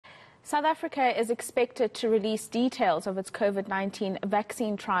South Africa is expected to release details of its COVID-19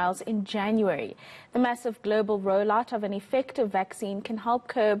 vaccine trials in January. The massive global rollout of an effective vaccine can help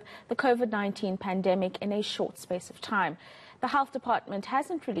curb the COVID-19 pandemic in a short space of time. The Health Department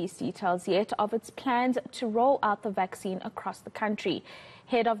hasn't released details yet of its plans to roll out the vaccine across the country.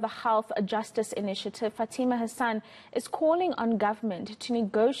 Head of the Health Justice Initiative, Fatima Hassan, is calling on government to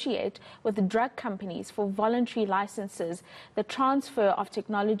negotiate with drug companies for voluntary licenses, the transfer of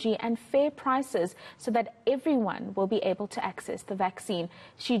technology and fair prices so that everyone will be able to access the vaccine.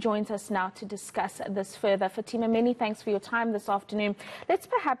 She joins us now to discuss this further. Fatima, many thanks for your time this afternoon. Let's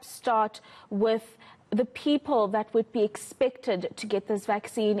perhaps start with the people that would be expected to get this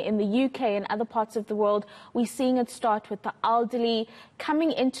vaccine in the UK and other parts of the world. We're seeing it start with the elderly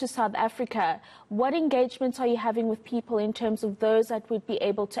coming into South Africa. What engagements are you having with people in terms of those that would be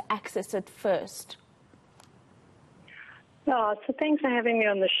able to access it first? So thanks for having me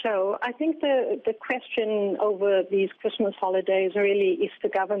on the show. I think the question over these Christmas holidays really is the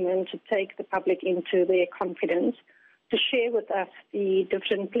government to take the public into their confidence, to share with us the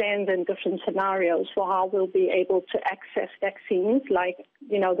different plans and different scenarios for how we'll be able to access vaccines like,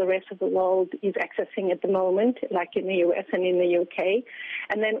 the rest of the world is accessing at the moment, like in the US and in the UK,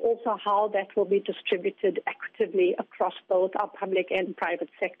 and then also how that will be distributed equitably across both our public and private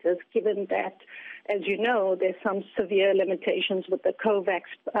sectors, given that, as you know, there's some severe limitations with the COVAX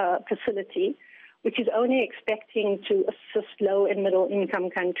facility, which is only expecting to assist low and middle income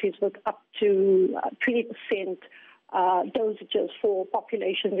countries with up to 20% dosages for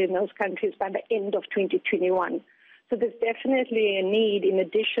populations in those countries by the end of 2021. So there's definitely a need, in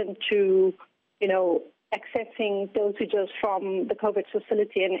addition to, accessing dosages from the COVID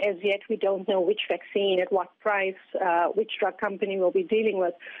facility, and as yet we don't know which vaccine, at what price, which drug company we'll be dealing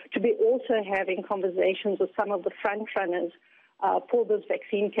with, to be also having conversations with some of the front runners for those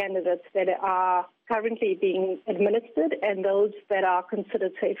vaccine candidates that are currently being administered and those that are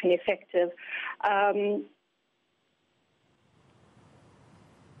considered safe and effective.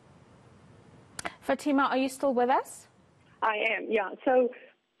 Fatima, are you still with us? I am, yeah. So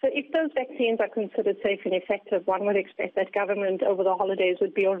if those vaccines are considered safe and effective, one would expect that government over the holidays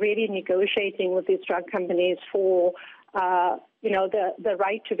would be already negotiating with these drug companies for, the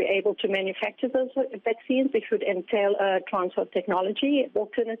right to be able to manufacture those vaccines, which would entail a transfer of technology.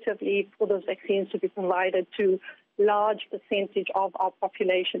 Alternatively, for those vaccines to be provided to large percentage of our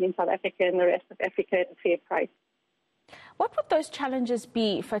population in South Africa and the rest of Africa at a fair price. What would those challenges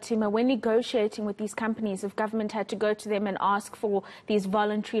be, Fatima, when negotiating with these companies, if government had to go to them and ask for these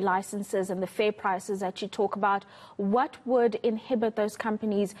voluntary licenses and the fair prices that you talk about? What would inhibit those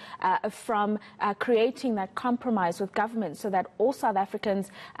companies from creating that compromise with government so that all South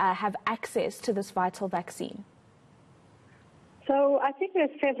Africans have access to this vital vaccine? So I think there's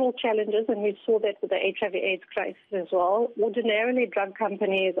several challenges, and we saw that with the HIV/AIDS crisis as well. Ordinarily, drug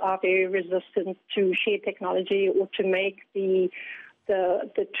companies are very resistant to share technology or to make the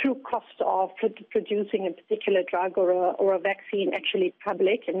true cost of producing a particular drug or a vaccine actually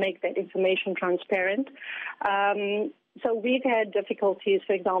public and make that information transparent. So we've had difficulties,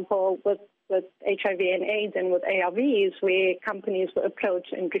 for example, with HIV and AIDS and with ARVs, where companies were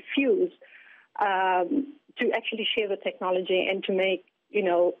approached and refused to actually share the technology and to make,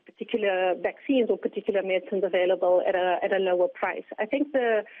 particular vaccines or particular medicines available at a lower price. I think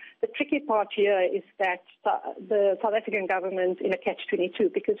the tricky part here is that the South African government in a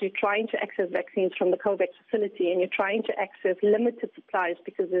catch-22, because you're trying to access vaccines from the COVAX facility and you're trying to access limited supplies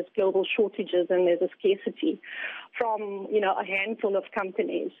because there's global shortages and there's a scarcity from, a handful of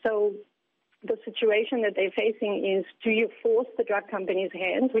companies. So the situation that they're facing is, do you force the drug companies'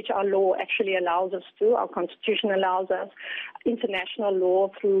 hands, which our law actually allows us to, our constitution allows us, international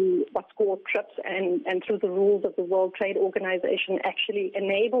law through what's called TRIPS and through the rules of the World Trade Organization actually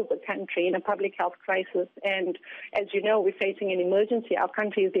enables the country in a public health crisis. And as you know, we're facing an emergency. Our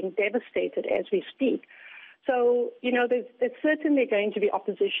country is being devastated as we speak. So, there's certainly going to be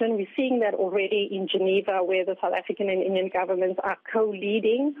opposition. We're seeing that already in Geneva, where the South African and Indian governments are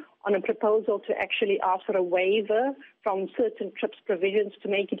co-leading on a proposal to actually ask for a waiver from certain TRIPS provisions to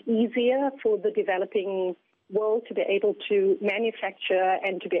make it easier for the developing world to be able to manufacture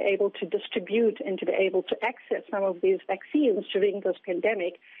and to be able to distribute and to be able to access some of these vaccines during this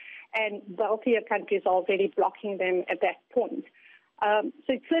pandemic. And wealthier countries are already blocking them at that point. So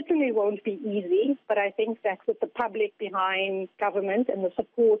it certainly won't be easy, but I think that with the public behind government and the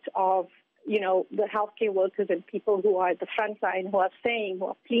support of, the healthcare workers and people who are at the front line, who are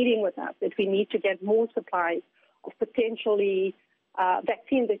pleading with us that we need to get more supplies of potentially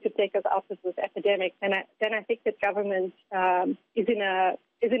vaccines that could take us out of this epidemic, then I think that government is in a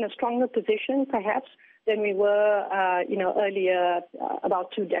is in a stronger position, perhaps, than we were, earlier,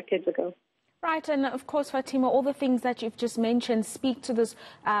 about 2 decades ago. Right, and of course, Fatima, all the things that you've just mentioned speak to this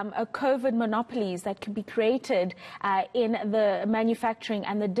COVID monopolies that could be created in the manufacturing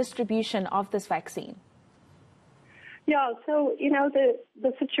and the distribution of this vaccine. Yeah, so,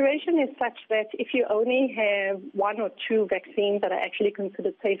 the situation is such that if you only have 1 or 2 vaccines that are actually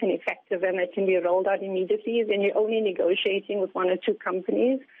considered safe and effective and that can be rolled out immediately, then you're only negotiating with 1 or 2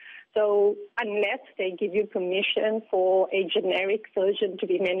 companies. So unless they give you permission for a generic version to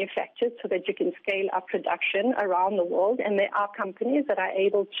be manufactured so that you can scale up production around the world, and there are companies that are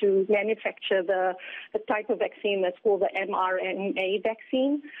able to manufacture the type of vaccine that's called the mRNA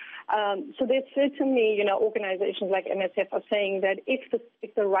vaccine. So there's certainly, organizations like MSF are saying that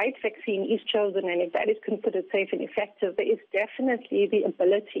if the right vaccine is chosen and if that is considered safe and effective, there is definitely the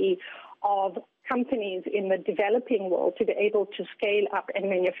ability of companies in the developing world to be able to scale up and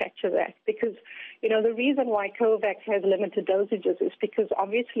manufacture that. Because, the reason why COVAX has limited dosages is because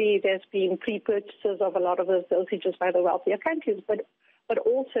obviously there's been pre-purchases of a lot of those dosages by the wealthier countries, but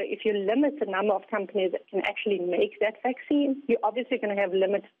also if you limit the number of companies that can actually make that vaccine, you're obviously going to have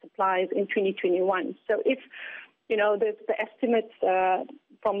limited supplies in 2021. So if, the estimates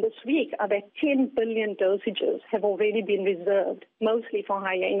from this week are that 10 billion dosages have already been reserved, mostly for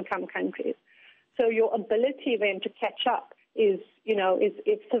higher income countries. So your ability then to catch up is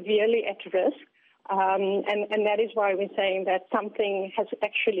severely at risk. And that is why we're saying that something has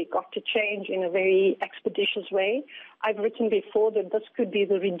actually got to change in a very expeditious way. I've written before that this could be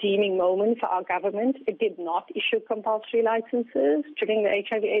the redeeming moment for our government. It did not issue compulsory licenses during the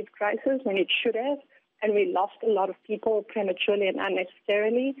HIV/AIDS crisis when it should have, and we lost a lot of people prematurely and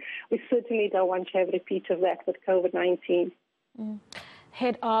unnecessarily. We certainly don't want to have a repeat of that with COVID-19.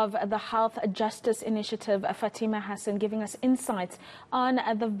 Head of the Health Justice Initiative, Fatima Hassan, giving us insights on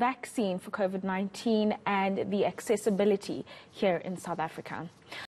the vaccine for COVID-19 and the accessibility here in South Africa.